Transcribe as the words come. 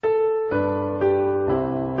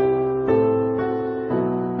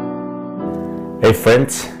Hey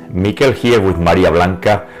friends, Mikel here with Maria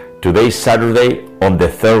Blanca. Today is Saturday on the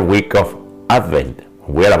third week of Advent.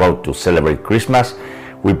 We are about to celebrate Christmas.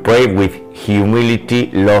 We pray with humility,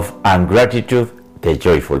 love and gratitude the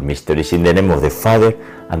joyful mysteries in the name of the Father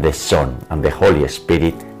and the Son and the Holy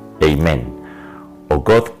Spirit. Amen. O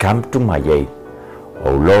God, come to my aid.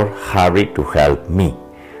 O Lord, hurry to help me.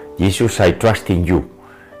 Jesus, I trust in you.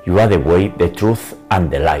 You are the way, the truth, and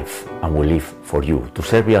the life, and we live for you, to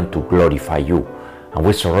serve you and to glorify you. And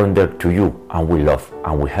we surrender to you, and we love,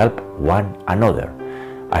 and we help one another.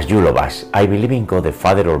 As you love us, I believe in God the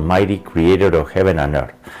Father Almighty, creator of heaven and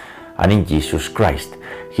earth, and in Jesus Christ,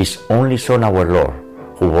 his only Son, our Lord,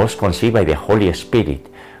 who was conceived by the Holy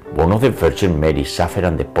Spirit, born of the Virgin Mary, suffered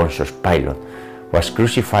under Pontius Pilate, was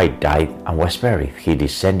crucified, died, and was buried. He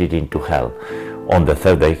descended into hell. On the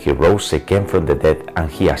third day he rose again from the dead,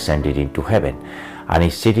 and he ascended into heaven, and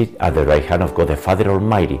is seated at the right hand of God the Father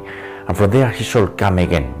Almighty, and from there he shall come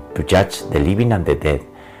again to judge the living and the dead.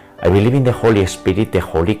 I believe in the Holy Spirit, the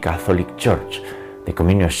Holy Catholic Church, the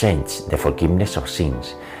communion of saints, the forgiveness of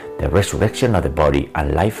sins, the resurrection of the body,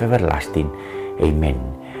 and life everlasting.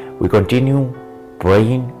 Amen. We continue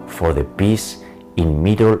praying for the peace in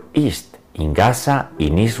Middle East, in Gaza,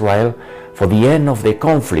 in Israel, for the end of the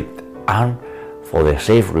conflict, and for the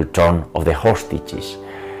safe return of the hostages.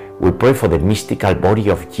 We pray for the mystical body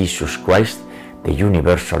of Jesus Christ, the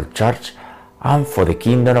universal church, and for the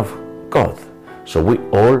kingdom of God. So we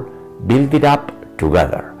all build it up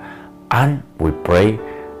together. And we pray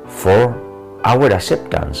for our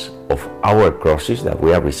acceptance of our crosses that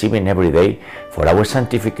we are receiving every day, for our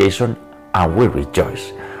sanctification, and we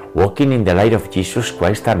rejoice, walking in the light of Jesus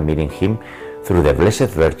Christ and meeting him through the Blessed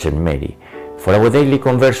Virgin Mary, for our daily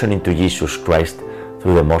conversion into Jesus Christ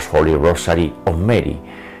through the Most Holy Rosary of Mary,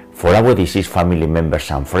 for our deceased family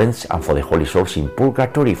members and friends, and for the holy souls in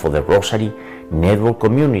purgatory, for the Rosary Network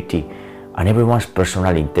community, and everyone's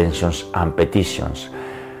personal intentions and petitions,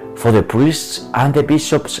 for the priests and the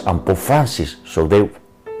bishops and Pope Francis, so they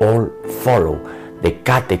all follow the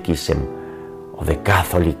catechism of the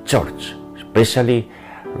Catholic Church, especially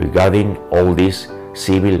regarding all these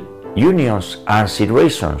civil unions and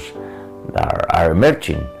situations that are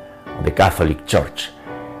emerging on the Catholic Church.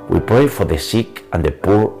 We pray for the sick and the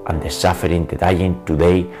poor and the suffering, the dying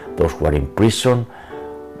today, those who are in prison,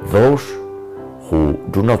 those who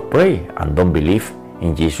do not pray and don't believe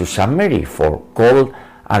in Jesus and Mary, for cold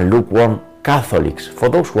and lukewarm Catholics, for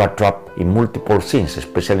those who are trapped in multiple sins,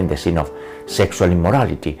 especially in the sin of sexual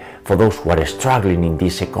immorality, for those who are struggling in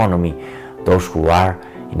this economy, those who are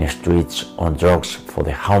in the streets on drugs, for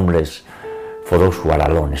the homeless, for those who are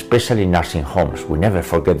alone, especially in nursing homes. We never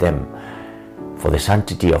forget them, for the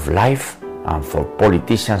sanctity of life, and for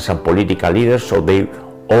politicians and political leaders, so they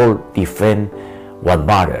all defend what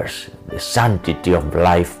matters, the sanctity of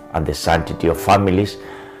life and the sanctity of families,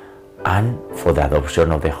 and for the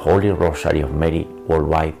adoption of the Holy Rosary of Mary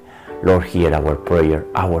worldwide. Lord, hear our prayer.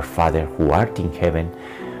 Our Father, who art in heaven,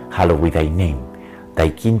 hallowed be thy name. Thy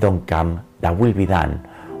kingdom come, thy will be done,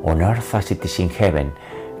 on earth as it is in heaven.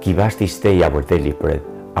 Give us this day our daily bread,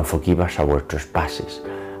 and forgive us our trespasses,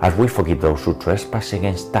 as we forgive those who trespass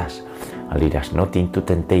against us. And lead us not into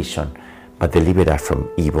temptation, but deliver us from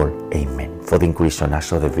evil. Amen. For the increase on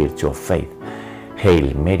us of the virtue of faith.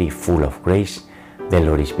 Hail Mary, full of grace, the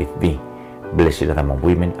Lord is with thee. Blessed art thou among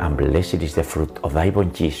women, and blessed is the fruit of thy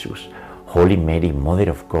womb, Jesus. Holy Mary, Mother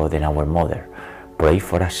of God and our Mother, pray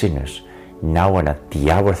for us sinners, now and at the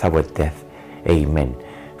hour of our death. Amen.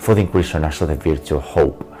 For the increase on us of the virtue of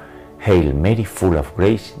hope. Hail Mary, full of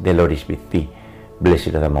grace, the Lord is with thee. Blessed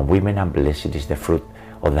art thou among women, and blessed is the fruit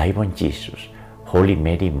of thy womb, Jesus. Holy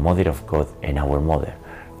Mary, Mother of God and our Mother,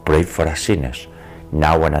 pray for us sinners,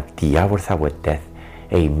 now and at the hour of our death.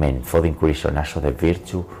 Amen. For the increase on us of the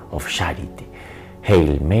virtue of charity.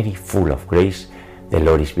 Hail Mary, full of grace, the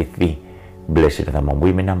Lord is with thee. Blessed art thou among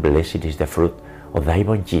women, and blessed is the fruit of thy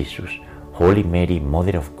womb, Jesus. Holy Mary,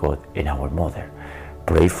 Mother of God and our Mother,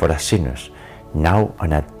 pray for us sinners, now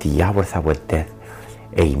and at the hour of our death.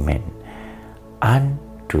 Amen. And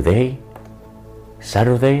today,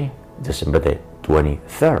 Saturday, December the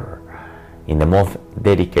 23rd, in the month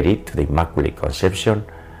dedicated to the Immaculate Conception,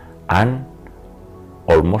 and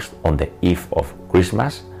almost on the eve of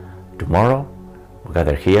Christmas, tomorrow we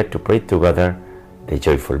gather here to pray together the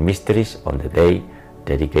joyful mysteries on the day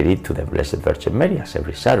dedicated to the Blessed Virgin Mary, as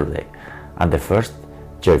every Saturday. And the first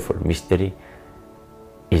joyful mystery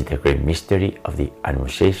is the great mystery of the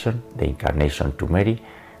Annunciation, the incarnation to Mary,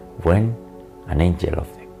 when an angel of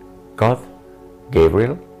God,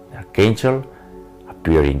 Gabriel, the archangel,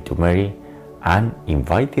 appeared to Mary and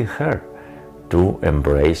invited her to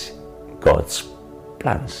embrace God's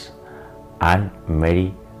plans. And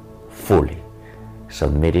Mary fully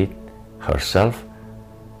submitted herself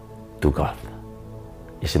to God.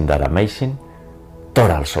 Isn't that amazing?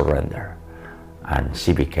 Total surrender. And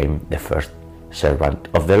she became the first servant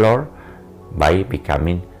of the Lord by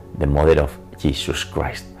becoming the mother of Jesus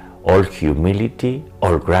Christ. All humility,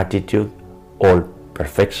 all gratitude, all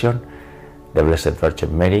perfection. The Blessed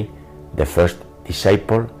Virgin Mary, the first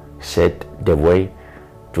disciple, set the way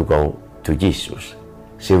to go to Jesus.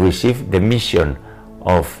 She received the mission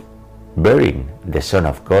of bearing the Son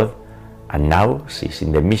of God, and now she's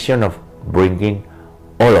in the mission of bringing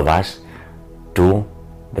all of us to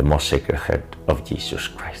the most sacred heart of Jesus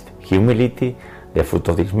Christ. Humility, the fruit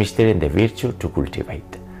of this mystery, and the virtue to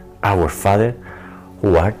cultivate. Our Father,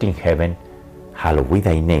 who art in heaven, hallowed be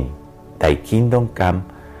thy name. Thy kingdom come,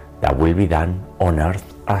 thy will be done on earth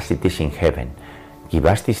as it is in heaven. Give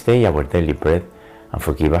us this day our daily bread, and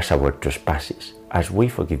forgive us our trespasses, as we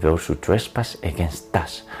forgive those who trespass against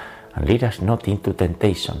us. And lead us not into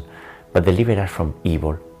temptation, but deliver us from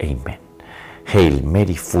evil. Amen. Hail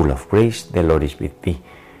Mary, full of grace, the Lord is with thee.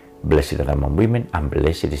 Blessed art thou among women, and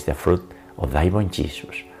blessed is the fruit of thy womb,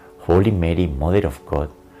 Jesus. Holy Mary, Mother of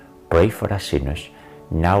God, pray for us sinners,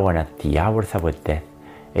 now and at the hour of our death.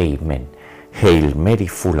 Amen. Hail Mary,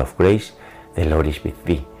 full of grace, the Lord is with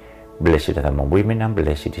thee. Blessed art thou among women, and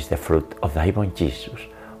blessed is the fruit of thy womb, Jesus.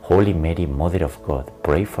 Holy Mary, Mother of God,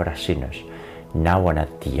 pray for us sinners, now and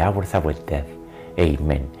at the hour of our death.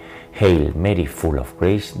 Amen. Hail Mary, full of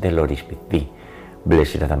grace, the Lord is with thee.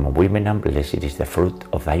 Blessed art thou among women, and blessed is the fruit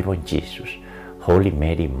of thy womb, Jesus. Holy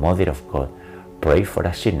Mary, Mother of God, pray for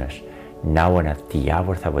us sinners, now and at the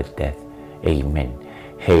hour of our death. Amen.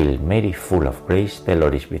 Hail Mary, full of grace, the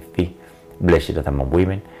Lord is with thee. Blessed art thou among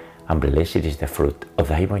women, and blessed is the fruit of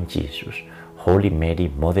thy womb, Jesus. Holy Mary,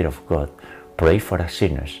 Mother of God, pray for us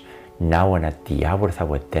sinners, now and at the hour of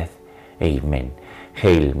our death. Amen.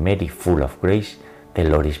 Hail Mary, full of grace, the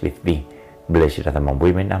Lord is with thee. Blessed art thou among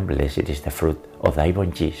women, and blessed is the fruit of thy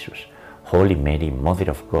womb, Jesus. Holy Mary, Mother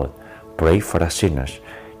of God, pray for us sinners,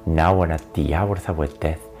 now and at the hour of our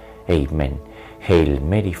death. Amen. Hail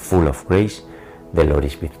Mary, full of grace, the Lord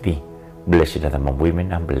is with thee. Blessed art thou among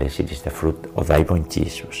women, and blessed is the fruit of thy womb,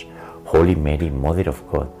 Jesus. Holy Mary, Mother of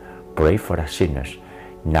God, pray for us sinners,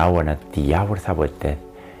 now and at the hour of our death.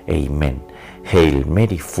 Amen. Hail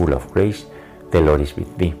Mary, full of grace, the Lord is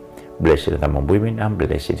with thee. Blessed art thou among women, and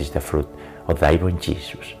blessed is the fruit of thy womb,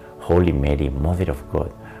 Jesus. Holy Mary, Mother of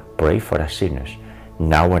God, pray for us sinners,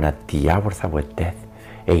 now and at the hour of our death.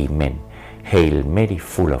 Amen. Hail Mary,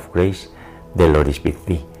 full of grace, the Lord is with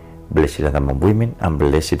thee. Blessed art thou among women, and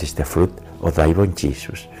blessed is the fruit of thy womb,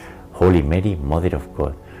 Jesus. Holy Mary, Mother of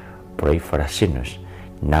God, pray for us sinners,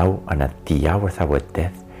 now and at the hour of our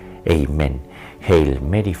death. Amen. Hail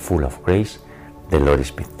Mary, full of grace, the Lord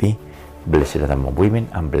is with thee. Blessed art thou among women,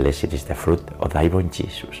 and blessed is the fruit of thy womb,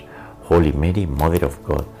 Jesus. Holy Mary, Mother of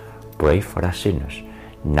God, pray for us sinners,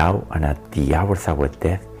 now and at the hour of our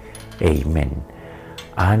death. Amen.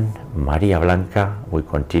 And Maria Blanca, we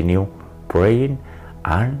continue praying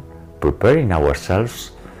and preparing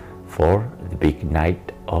ourselves for the big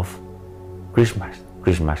night of Christmas,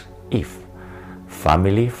 Christmas Eve.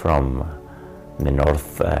 Family from the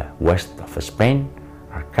northwest of Spain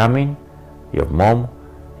are coming. Your mom,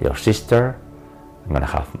 your sister. I'm going to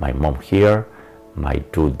have my mom here, my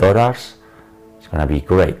two daughters. It's going to be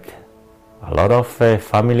great. A lot of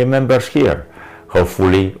family members here.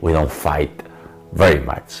 Hopefully we don't fight very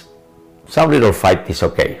much. Some little fight is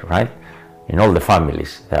okay, right? In all the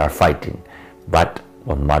families they are fighting. But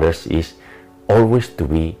what matters is always to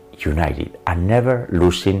be united and never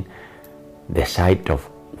losing the sight of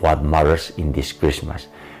what matters in this Christmas,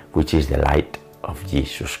 which is the light of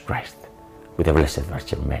Jesus Christ. With the Blessed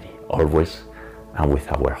Virgin Mary, always, and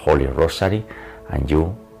with our Holy Rosary, and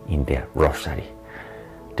you in the Rosary,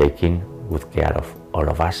 taking good care of all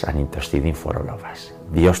of us and interceding for all of us.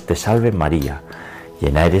 Dios te salve María,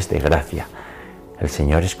 llena eres de gracia, el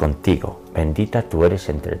Señor es contigo, bendita tú eres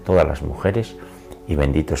entre todas las mujeres, y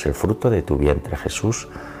bendito es el fruto de tu vientre Jesús.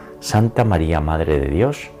 Santa María, Madre de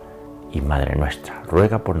Dios y Madre nuestra,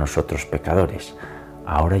 ruega por nosotros pecadores,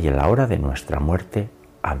 ahora y en la hora de nuestra muerte.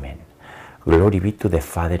 Amén. Glory be to the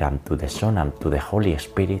Father, and to the Son, and to the Holy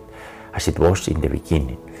Spirit, as it was in the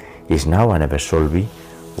beginning, is now, and ever shall be,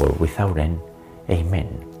 world without end. Amen.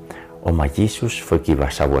 O my Jesus, forgive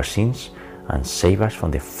us our sins, and save us from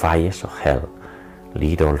the fires of hell.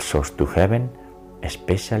 Lead all souls to heaven,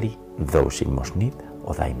 especially those in most need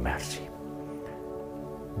of thy mercy.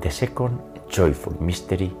 The second joyful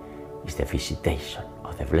mystery is the visitation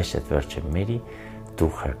of the Blessed Virgin Mary to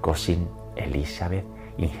her cousin Elizabeth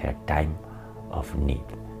in her time of need.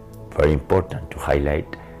 Very important to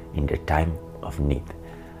highlight in the time of need.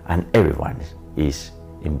 And everyone is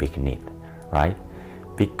in big need, right?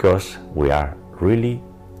 Because we are really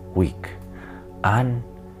weak and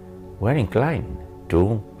we're inclined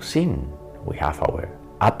to sin. We have our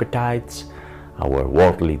appetites, our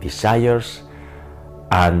worldly desires,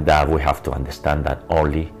 and we have to understand that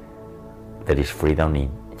only there is freedom in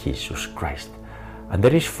Jesus Christ. And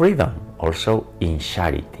there is freedom also in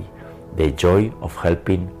charity, the joy of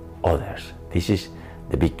helping others. This is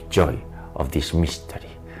the big joy of this mystery.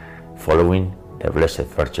 Following the Blessed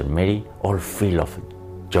Virgin Mary, all full of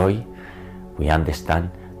joy, we understand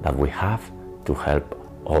that we have to help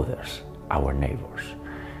others, our neighbors,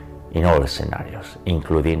 in all scenarios,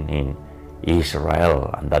 including in Israel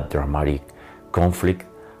and that dramatic conflict.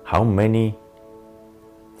 How many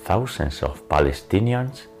thousands of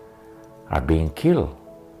Palestinians are being killed?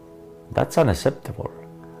 That's unacceptable,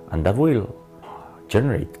 and that will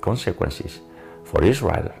generate consequences for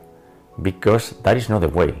Israel, because that is not the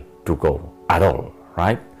way to go at all,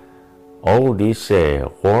 right? All this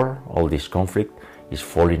war, all this conflict is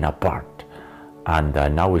falling apart, and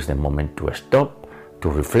now is the moment to stop, to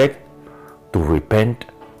reflect, to repent,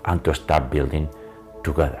 and to start building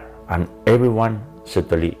together. And everyone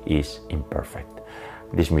certainly is imperfect.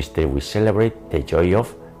 This mystery we celebrate the joy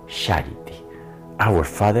of charity. Our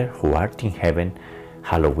Father who art in heaven,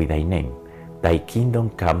 hallowed be thy name. Thy kingdom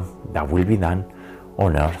come, thy will be done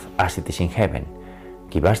on earth as it is in heaven.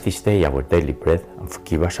 Give us this day our daily bread, and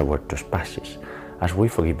forgive us our trespasses, as we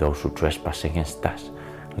forgive those who trespass against us.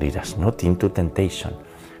 Lead us not into temptation,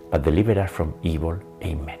 but deliver us from evil.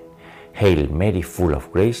 Amen. Hail Mary, full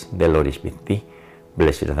of grace, the Lord is with thee.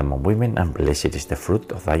 Blessed art thou among women, and blessed is the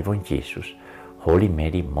fruit of thy womb, Jesus. Holy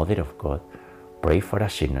Mary, Mother of God, pray for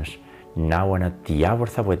us sinners, now and at the hour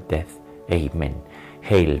of our death. Amen.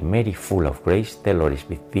 Hail Mary, full of grace, the Lord is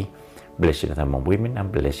with thee. Blessed art thou among women,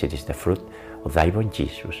 and blessed is the fruit of thy womb,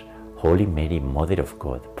 Jesus. Holy Mary, Mother of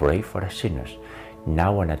God, pray for us sinners,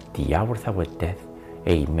 now and at the hour of our death.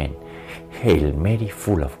 Amen. Hail Mary,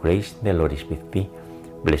 full of grace, the Lord is with thee.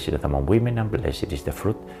 Blessed art thou among women, and blessed is the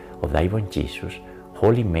fruit of thy womb, Jesus.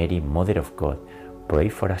 Holy Mary, Mother of God, pray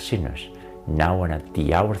for us sinners, now and at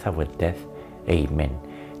the hour of our death. Amen.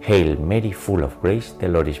 Hail Mary, full of grace, the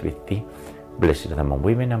Lord is with thee. Blessed art thou among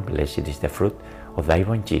women, and blessed is the fruit of thy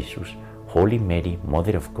womb, Jesus. Holy Mary,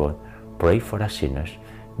 Mother of God, pray for us sinners,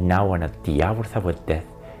 now and at the hour of our death.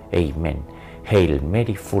 Amen. Hail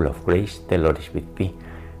Mary, full of grace, the Lord is with thee.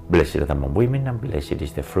 Blessed art thou among women, and blessed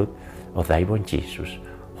is the fruit of thy womb, Jesus.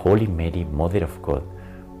 Holy Mary, Mother of God,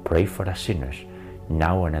 pray for us sinners,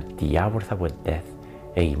 now and at the hour of our death.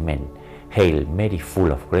 Amen. Hail Mary,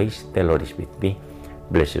 full of grace, the Lord is with thee.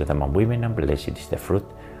 Blessed art thou among women, and blessed is the fruit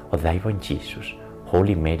of thy womb, Jesus.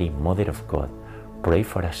 Holy Mary, Mother of God, pray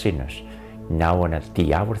for us sinners, now and at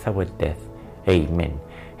the hour of our death. Amen.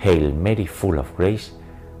 Hail Mary, full of grace,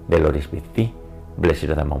 the Lord is with thee. Blessed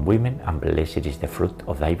art thou among women, and blessed is the fruit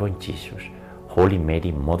of thy womb, Jesus. Holy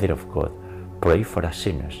Mary, Mother of God, pray for us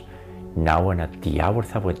sinners, now and at the hour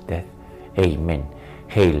of our death. Amen.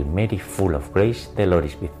 Hail Mary, full of grace, the Lord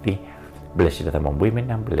is with thee. Blessed art thou among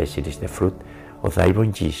women, and blessed is the fruit of thy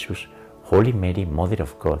womb, Jesus. Holy Mary, Mother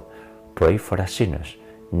of God, pray for us sinners,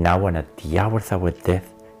 now and at the hour of our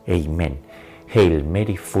death. Amen. Hail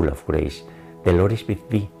Mary, full of grace, the Lord is with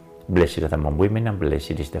thee. Blessed art thou among women, and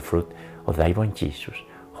blessed is the fruit of thy womb, Jesus.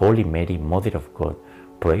 Holy Mary, Mother of God,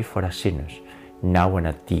 pray for us sinners, now and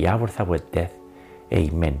at the hour of our death.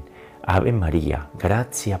 Amen. Ave Maria,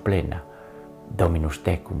 gratia plena, Dominus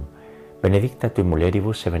tecum, benedicta tui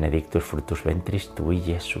mulieribus, et benedictus fructus ventris tui,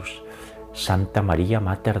 Iesus. Santa Maria,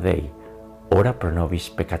 Mater Dei, ora pro nobis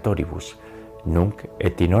peccatoribus, nunc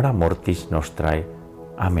et in hora mortis nostrae.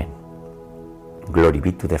 Amen. Glory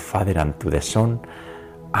be to the Father, and to the Son,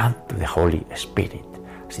 and to the Holy Spirit,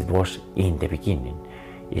 as it was in the beginning,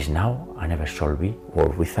 is now, and ever shall be,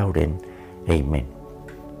 world without end. Amen.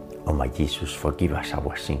 O my Jesus, forgive us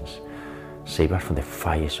our sins, save us from the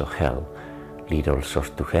fires of hell, lead all souls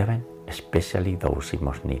to heaven, especially those in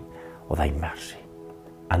most need of thy mercy.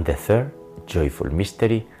 And the third joyful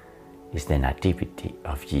mystery is the Nativity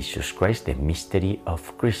of Jesus Christ, the mystery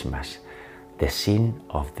of Christmas, the scene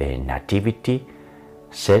of the Nativity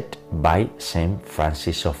set by Saint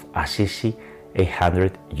Francis of Assisi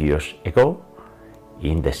 800 years ago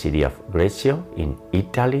in the city of Greccio in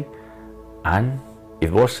Italy, and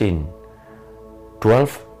it was in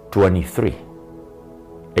 1223,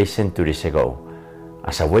 8 centuries ago,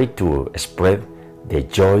 as a way to spread the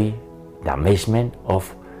joy, the amazement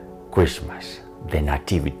of Christmas, the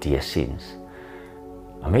Nativity scenes.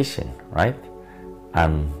 Amazing, right?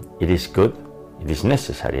 And it is good It is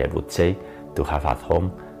necessary, I would say, to have at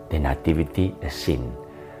home the nativity scene.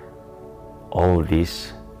 All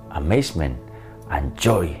this amazement and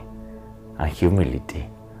joy and humility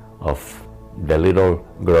of the little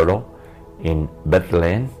grotto in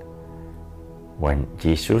Bethlehem when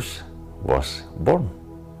Jesus was born.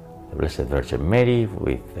 The Blessed Virgin Mary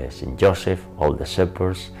with Saint Joseph, all the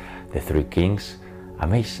shepherds, the three kings.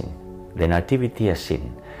 Amazing. The nativity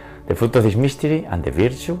scene. The fruit of this mystery and the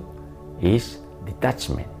virtue is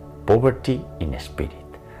detachment, poverty in spirit.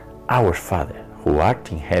 Our Father, who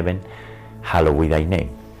art in heaven, hallowed be thy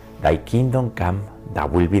name. Thy kingdom come, thy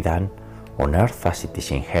will be done, on earth as it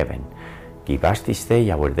is in heaven. Give us this day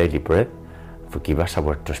our daily bread. Forgive us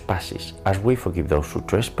our trespasses, as we forgive those who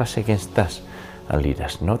trespass against us. And lead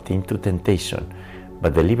us not into temptation,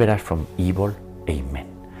 but deliver us from evil. Amen.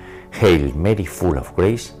 Hail Mary, full of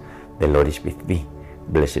grace, the Lord is with thee.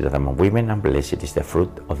 Blessed art thou among women, and blessed is the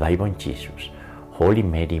fruit of thy womb, Jesus. Holy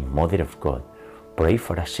Mary, Mother of God, pray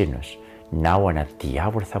for us sinners, now and at the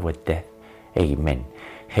hour of our death. Amen.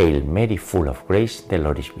 Hail Mary, full of grace, the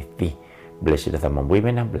Lord is with thee. Blessed art thou among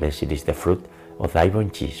women, and blessed is the fruit of thy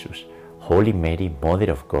womb, Jesus. Holy Mary,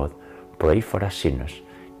 Mother of God, pray for us sinners,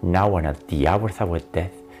 now and at the hour of our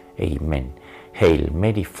death. Amen. Hail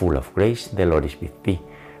Mary, full of grace, the Lord is with thee.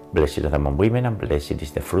 Blessed art thou among women, and blessed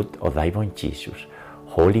is the fruit of thy womb, Jesus.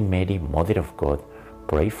 Holy Mary, Mother of God,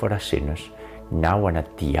 pray for us sinners, now and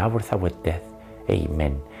at the hour of our death.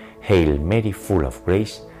 Amen. Hail Mary, full of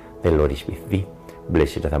grace, the Lord is with thee.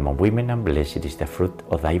 Blessed art thou among women, and blessed is the fruit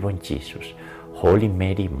of thy womb, Jesus. Holy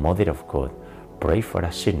Mary, Mother of God, pray for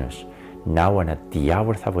us sinners, now and at the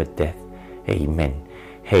hour of our death. Amen.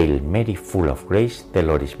 Hail Mary, full of grace, the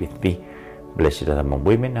Lord is with thee. Blessed art thou among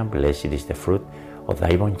women, and blessed is the fruit of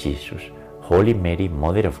thy womb, Jesus. Holy Mary,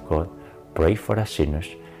 Mother of God, pray for us sinners,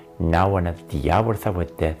 now and at the hour of our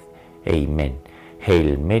death. Amen.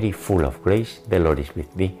 Hail Mary, full of grace, the Lord is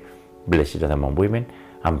with thee. Blessed art thou among women,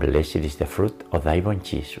 and blessed is the fruit of thy womb,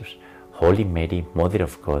 Jesus. Holy Mary, Mother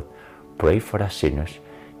of God, pray for us sinners,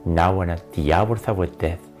 now and at the hour of our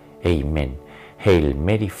death. Amen. Hail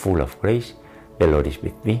Mary, full of grace, the Lord is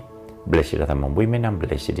with thee. Blessed art thou among women, and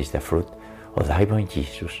blessed is the fruit of thy womb,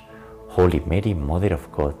 Jesus. Holy Mary, Mother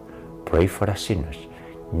of God, pray for us sinners,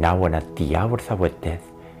 now and at the hour of our death.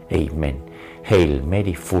 Amen. Hail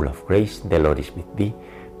Mary, full of grace, the Lord is with thee.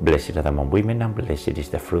 Blessed art thou among women, and blessed is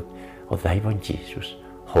the fruit of thy womb, Jesus.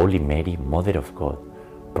 Holy Mary, Mother of God,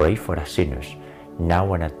 pray for us sinners,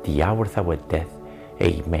 now and at the hour of our death.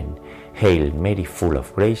 Amen. Hail Mary, full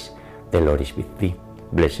of grace, the Lord is with thee.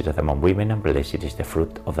 Blessed art thou among women, and blessed is the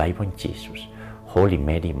fruit of thy womb, Jesus. Holy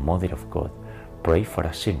Mary, Mother of God, pray for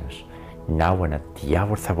us sinners, now and at the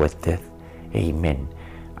hour of our death. Amen.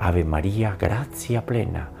 Ave Maria, gratia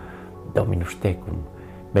plena, Dominus tecum,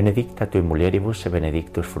 benedicta tui mulieribus, et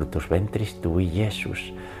benedictus fructus ventris tui,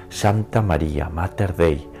 Iesus. Santa Maria, Mater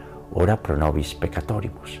Dei, ora pro nobis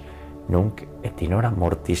peccatoribus, nunc et in hora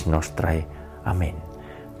mortis nostrae. Amen.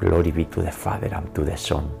 Glory be to the Father, and to the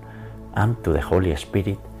Son, and to the Holy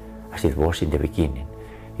Spirit, as it was in the beginning,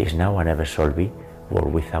 is now, and ever shall be,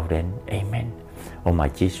 world without end. Amen. O my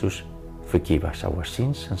Jesus, forgive us our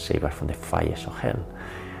sins and save us from the fires of hell.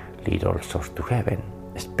 Lead all souls to heaven,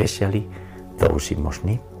 especially those in most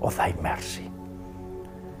need of thy mercy.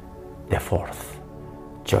 The fourth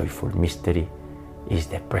joyful mystery is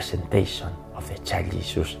the presentation of the child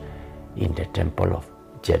Jesus in the temple of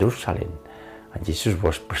Jerusalem. And Jesus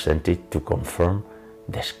was presented to confirm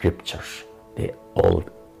the scriptures, the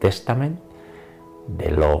Old Testament,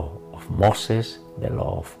 the law of Moses, the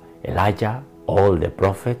law of Elijah, all the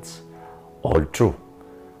prophets, all true.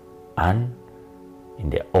 And in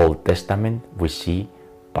the Old Testament we see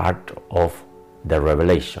part of the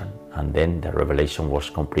Revelation, and then the Revelation was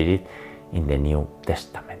completed in the New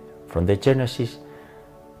Testament, from the Genesis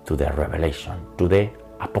to the Revelation, to the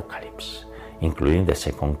Apocalypse, including the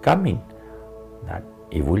second coming, that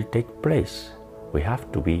it will take place. We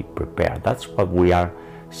have to be prepared. That's what we are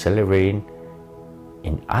celebrating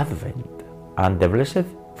in Advent. And the Blessed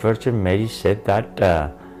Virgin Mary said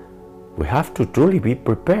that we have to truly be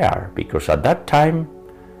prepared, because at that time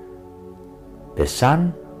the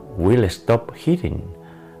sun will stop hitting,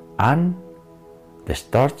 and the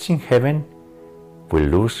stars in heaven will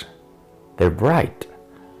lose their bright,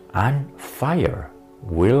 and fire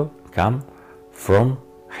will come from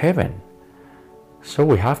heaven. So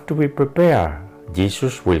we have to be prepared.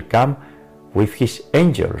 Jesus will come with his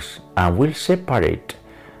angels and will separate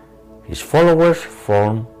his followers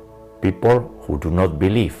from people who do not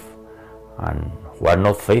believe and who are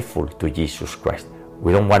not faithful to Jesus Christ.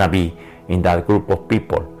 We don't want to be in that group of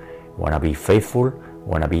people. We want to be faithful,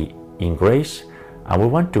 we want to be in grace, And we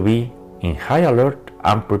want to be in high alert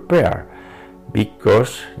and prepared,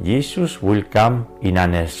 because Jesus will come in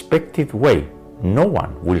an unexpected way. No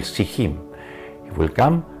one will see him. He will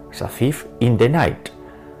come as a thief in the night,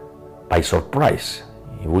 by surprise.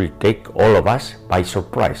 He will take all of us by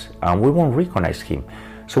surprise, and we won't recognize him.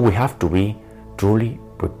 So we have to be truly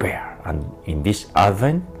prepared. And in this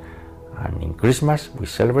Advent and in Christmas, we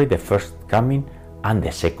celebrate the first coming and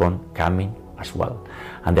the second coming as well.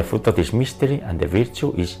 And the fruit of this mystery and the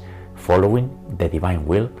virtue is following the divine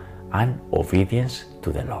will and obedience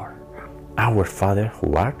to the Lord. Our Father,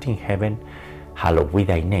 who art in heaven, hallowed be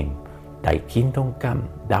thy name. Thy kingdom come,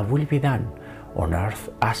 thy will be done, on earth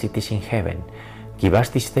as it is in heaven. Give us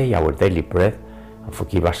this day our daily bread, and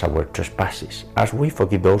forgive us our trespasses, as we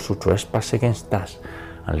forgive those who trespass against us.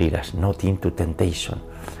 And lead us not into temptation,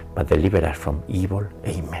 but deliver us from evil.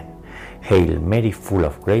 Amen. Hail Mary, full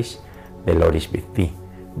of grace, the Lord is with thee.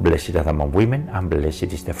 Blessed art thou among women, and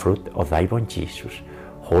blessed is the fruit of thy womb, Jesus.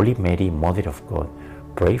 Holy Mary, Mother of God,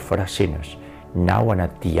 pray for us sinners, now and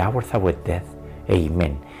at the hour of our death.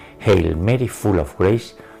 Amen. Hail Mary, full of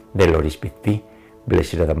grace, the Lord is with thee.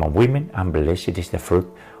 Blessed art thou among women, and blessed is the fruit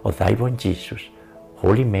of thy womb, Jesus.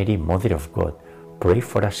 Holy Mary, Mother of God, pray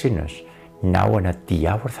for us sinners, now and at the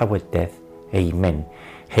hour of our death. Amen.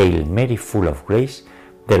 Hail Mary, full of grace,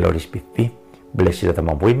 the Lord is with thee. Blessed art thou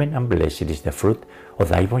among women, and blessed is the fruit of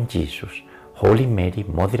thy womb, Jesus. Holy Mary,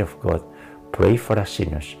 Mother of God, pray for us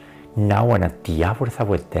sinners, now and at the hour of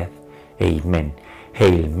our death. Amen.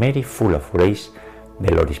 Hail Mary, full of grace,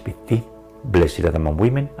 the Lord is with thee. Blessed art thou among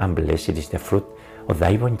women, and blessed is the fruit of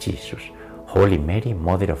thy womb, Jesus. Holy Mary,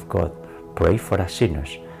 Mother of God, pray for us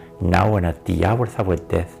sinners, now and at the hour of our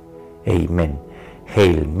death. Amen.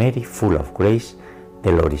 Hail Mary, full of grace,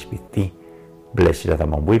 the Lord is with thee. Blessed art thou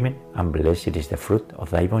among women, and blessed is the fruit of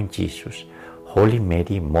thy womb, Jesus. Holy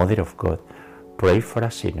Mary, Mother of God, pray for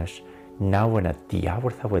us sinners, now and at the hour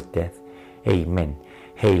of our death. Amen.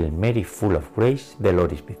 Hail Mary, full of grace, the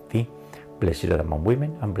Lord is with thee. Blessed art thou among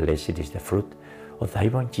women, and blessed is the fruit of thy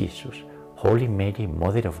womb, Jesus. Holy Mary,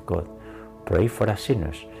 Mother of God, pray for us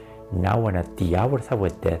sinners, now and at the hour of our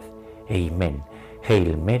death. Amen.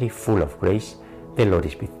 Hail Mary, full of grace, the Lord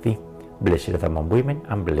is with thee. Blessed art thou among women,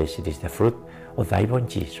 and blessed is the fruit of thy womb,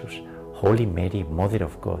 Jesus. Holy Mary, Mother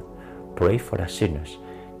of God, pray for us sinners,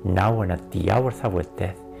 now and at the hour of our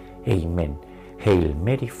death. Amen. Hail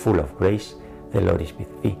Mary, full of grace, the Lord is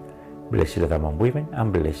with thee. Blessed art thou among women,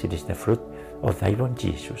 and blessed is the fruit of thy womb,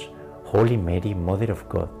 Jesus. Holy Mary, Mother of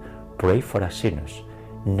God, pray for us sinners,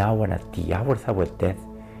 now and at the hour of our death.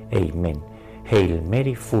 Amen. Hail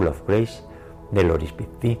Mary, full of grace, the Lord is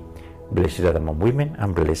with thee. Blessed art thou among women,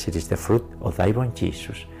 and blessed is the fruit of thy womb,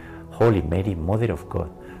 Jesus. Holy Mary, Mother of God,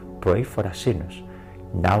 pray for us sinners,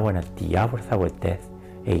 now and at the hour of our death.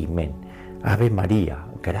 Amen. Ave Maria,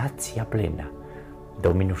 gratia plena,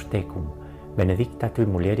 Dominus tecum, benedicta tui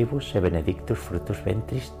mulieribus, et benedictus fructus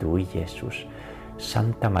ventris tui, Iesus.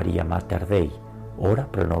 Santa Maria Mater Dei, ora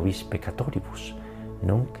pro nobis peccatoribus,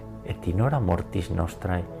 nunc et in hora mortis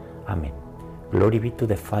nostrae. Amen. Glory be to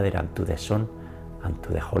the Father, and to the Son, and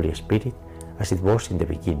to the Holy Spirit, as it was in the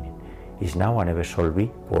beginning, is now, and ever shall be,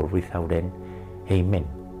 world without end. Amen.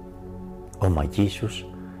 O my Jesus,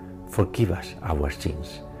 forgive us our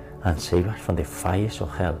sins, and save us from the fires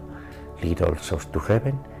of hell. Lead all souls to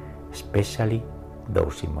heaven, especially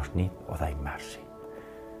those in most need of thy mercy.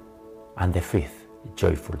 And the fifth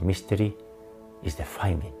joyful mystery is the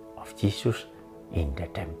finding of Jesus in the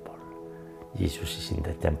temple. Jesus is in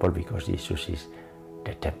the temple because Jesus is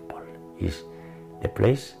the temple. Is the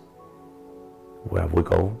place where we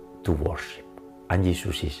go to worship, and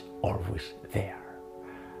Jesus is always there.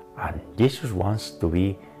 And Jesus wants to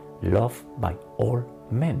be loved by all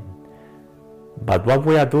men. But what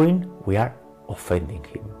we are doing, we are offending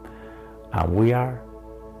him, and we are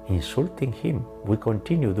insulting him. We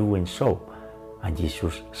continue doing so, and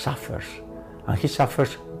Jesus suffers, and he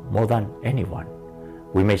suffers more than anyone.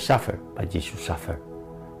 We may suffer, but Jesus suffered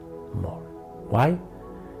more. Why?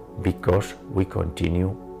 Because we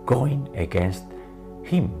continue going against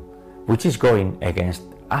him, which is going against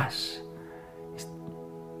us.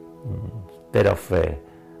 Instead of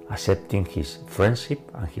accepting his friendship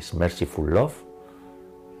and his merciful love,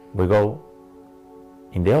 we go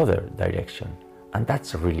in the other direction, and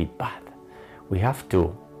that's really bad. We have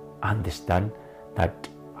to understand that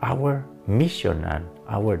our mission and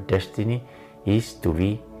our destiny is to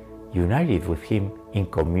be united with him, in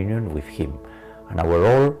communion with him, and our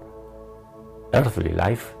whole earthly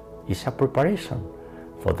life is a preparation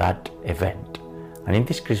for that event. And in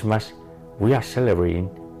this Christmas, we are celebrating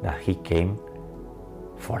that he came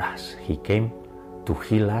for us. He came to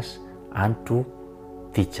heal us and to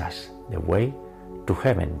teach us the way to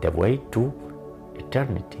heaven, the way to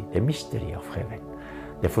eternity, the mystery of heaven.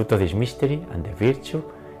 The fruit of this mystery and the virtue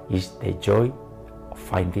is the joy of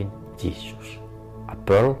finding Jesus, a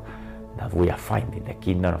pearl that we are finding, the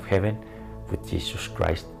kingdom of heaven with Jesus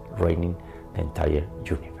Christ reigning the entire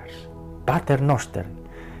universe. Pater noster,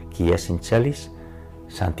 qui es in celis,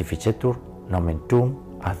 sanctificetur nomen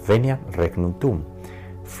tuum, adveniat regnum tuum,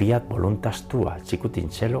 fiat voluntas tua, sicut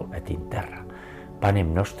in cielo et in terra.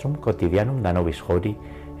 Panem nostrum quotidianum da nobis hodie,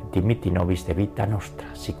 et dimitti nobis debita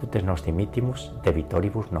nostra, sicut es nos dimittimus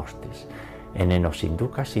debitoribus nostris, et ne nos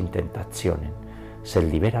inducas in tentationem,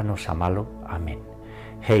 sed libera nos a malo. Amen.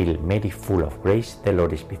 Hail Mary, full of grace, the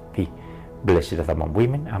Lord is with thee. Blessed art thou among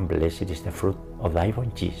women, and blessed is the fruit of thy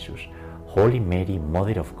womb, Jesus. Holy Mary,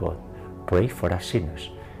 Mother of God, pray for us sinners,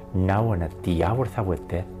 now and at the hour of our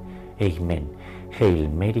death. Amen. Hail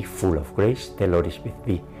Mary, full of grace, the Lord is with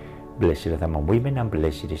thee. Blessed art thou among women, and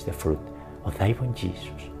blessed is the fruit of thy womb,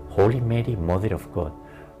 Jesus. Holy Mary, Mother of God,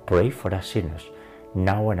 pray for us sinners,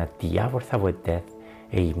 now and at the hour of our death.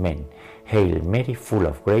 Amen. Hail Mary, full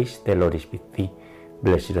of grace, the Lord is with thee.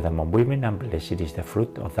 Blessed art thou among women, and blessed is the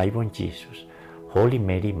fruit of thy womb, Jesus. Holy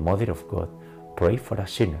Mary, Mother of God, pray for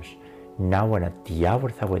us sinners, now and at the hour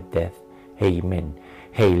of our death. Amen.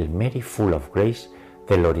 Hail Mary, full of grace,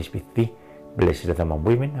 the Lord is with thee. Blessed art thou among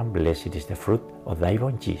women, and blessed is the fruit of thy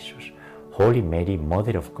womb, Jesus. Holy Mary,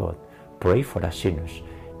 Mother of God, pray for us sinners,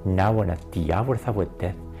 now and at the hour of our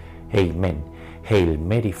death. Amen. Hail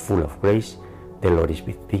Mary, full of grace, the Lord is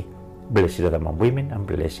with thee. Blessed art thou among women, and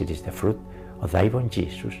blessed is the fruit of thy womb,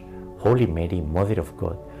 Jesus. Holy Mary, Mother of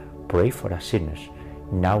God, pray for us sinners,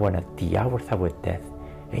 now and at the hour of our death.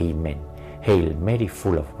 Amen. Hail Mary,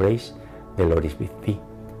 full of grace, the Lord is with thee.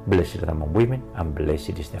 Blessed art thou among women, and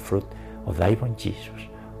blessed is the fruit of thy womb, Jesus.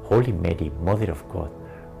 Holy Mary, Mother of God,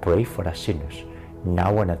 pray for us sinners,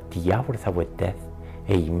 now and at the hour of our death.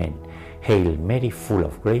 Amen. Hail Mary, full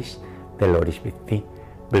of grace, the Lord is with thee.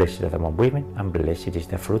 Blessed art thou among women, and blessed is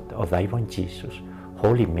the fruit of thy womb, Jesus.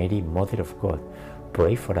 Holy Mary, Mother of God,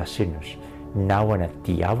 pray for us sinners, now and at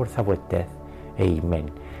the hour of our death. Amen.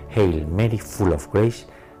 Hail Mary, full of grace,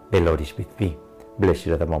 the Lord is with thee. Blessed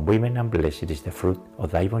art thou among women, and blessed is the fruit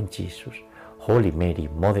of thy womb, Jesus. Holy Mary,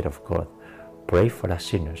 Mother of God, pray for us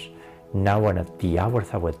sinners, now and at the hour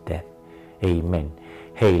of our death. Amen.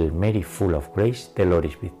 Hail Mary, full of grace, the Lord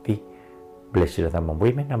is with thee. Blessed art thou among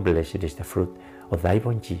women, and blessed is the fruit of thy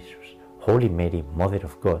womb, Jesus. Holy Mary, Mother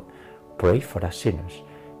of God, pray for us sinners,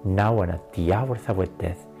 now and at the hour of our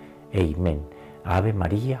death. Amen. Ave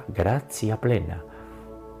Maria, gratia plena,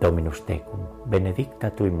 Dominus tecum, benedicta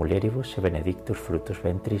tui mulieribus, et benedictus fructus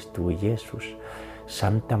ventris tui, Iesus.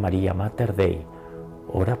 Santa Maria, Mater Dei,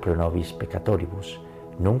 ora pro nobis peccatoribus,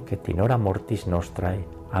 nunc et in hora mortis nostrae.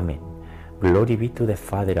 Amen. Glory be to the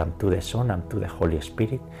Father, and to the Son, and to the Holy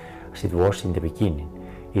Spirit, as it was in the beginning,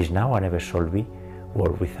 is now, and ever shall be,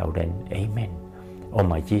 world without end. Amen. O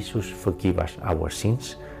my Jesus, forgive us our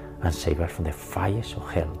sins, and save us from the fires of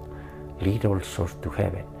hell. Lead all souls to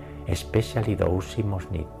heaven, especially those in most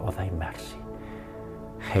need of thy mercy.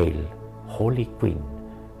 Hail, Holy Queen,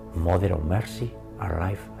 Mother of Mercy, our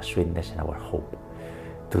life, our sweetness, and our hope.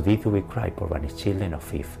 To thee do we cry, poor banished children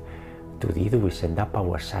of Eve. To thee do we send up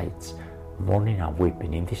our sighs, mourning and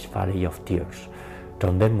weeping in this valley of tears.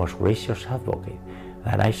 Turn then, most gracious Advocate,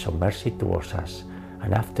 thine eyes of mercy towards us,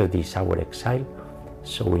 and after this our exile,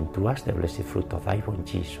 show unto us the blessed fruit of thy womb,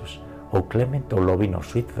 Jesus. O clement, O loving, O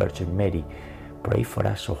sweet Virgin Mary, pray for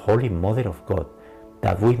us, O Holy Mother of God,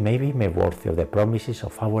 that we may be made worthy of the promises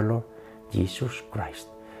of our Lord Jesus Christ.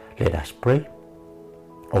 Let us pray.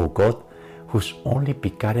 O God, whose only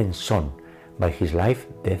begotten Son, by his life,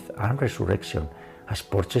 death, and resurrection, has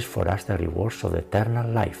purchased for us the rewards of the eternal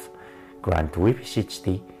life, grant, we beseech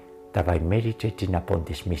thee, that by meditating upon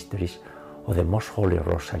these mysteries of the most holy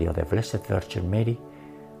Rosary of the Blessed Virgin Mary,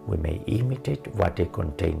 we may imitate what they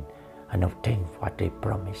contain and obtain what they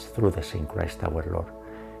promise, through the same Christ our Lord.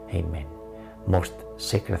 Amen. Most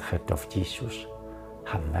Sacred Heart of Jesus,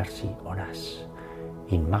 have mercy on us.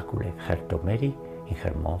 Immaculate Heart of Mary, in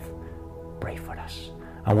her month, pray for us.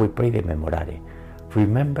 And we pray the Memorare.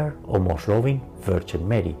 Remember, O most loving Virgin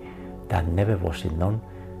Mary, that never was it known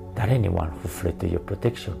that anyone who fled to your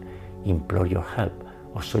protection, implored your help,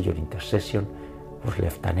 or sought your intercession, was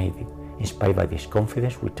left unaided. Inspired by this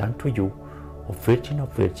confidence, we turn to you, O Virgin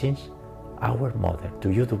of Virgins, our Mother. To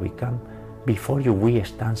you do we come, before you we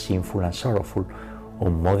stand sinful and sorrowful, O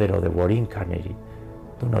Mother of the Word incarnate.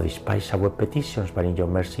 Do not despise our petitions, but in your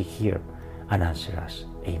mercy hear and answer us.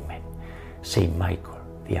 Amen. Saint Michael,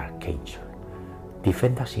 the Archangel,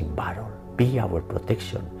 defend us in battle, be our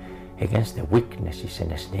protection, against the weaknesses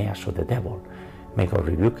and snares of the devil. May God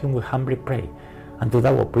rebuke him, we humbly pray. And to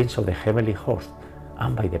thou, O Prince of the heavenly host,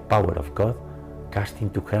 and by the power of God, cast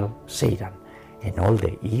into hell Satan and all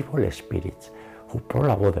the evil spirits who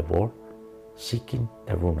prowl about the world, seeking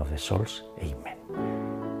the ruin of the souls. Amen.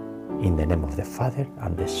 In the name of the Father,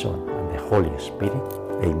 and the Son, and the Holy Spirit.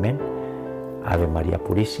 Amen. Ave María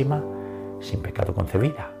Purísima, sin pecado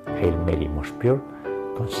concebida. Hail Mary, most pure,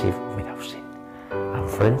 conceived without sin. And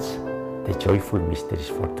friends, the joyful mysteries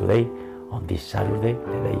for today, on this Saturday,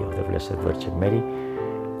 the day of the Blessed Virgin Mary,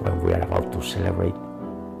 when we are about to celebrate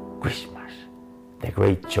Christmas, the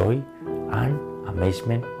great joy and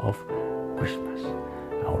amazement of Christmas.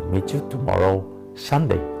 I will meet you tomorrow,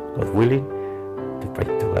 Sunday, God willing, to pray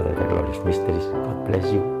together the glorious mysteries. God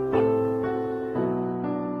bless you.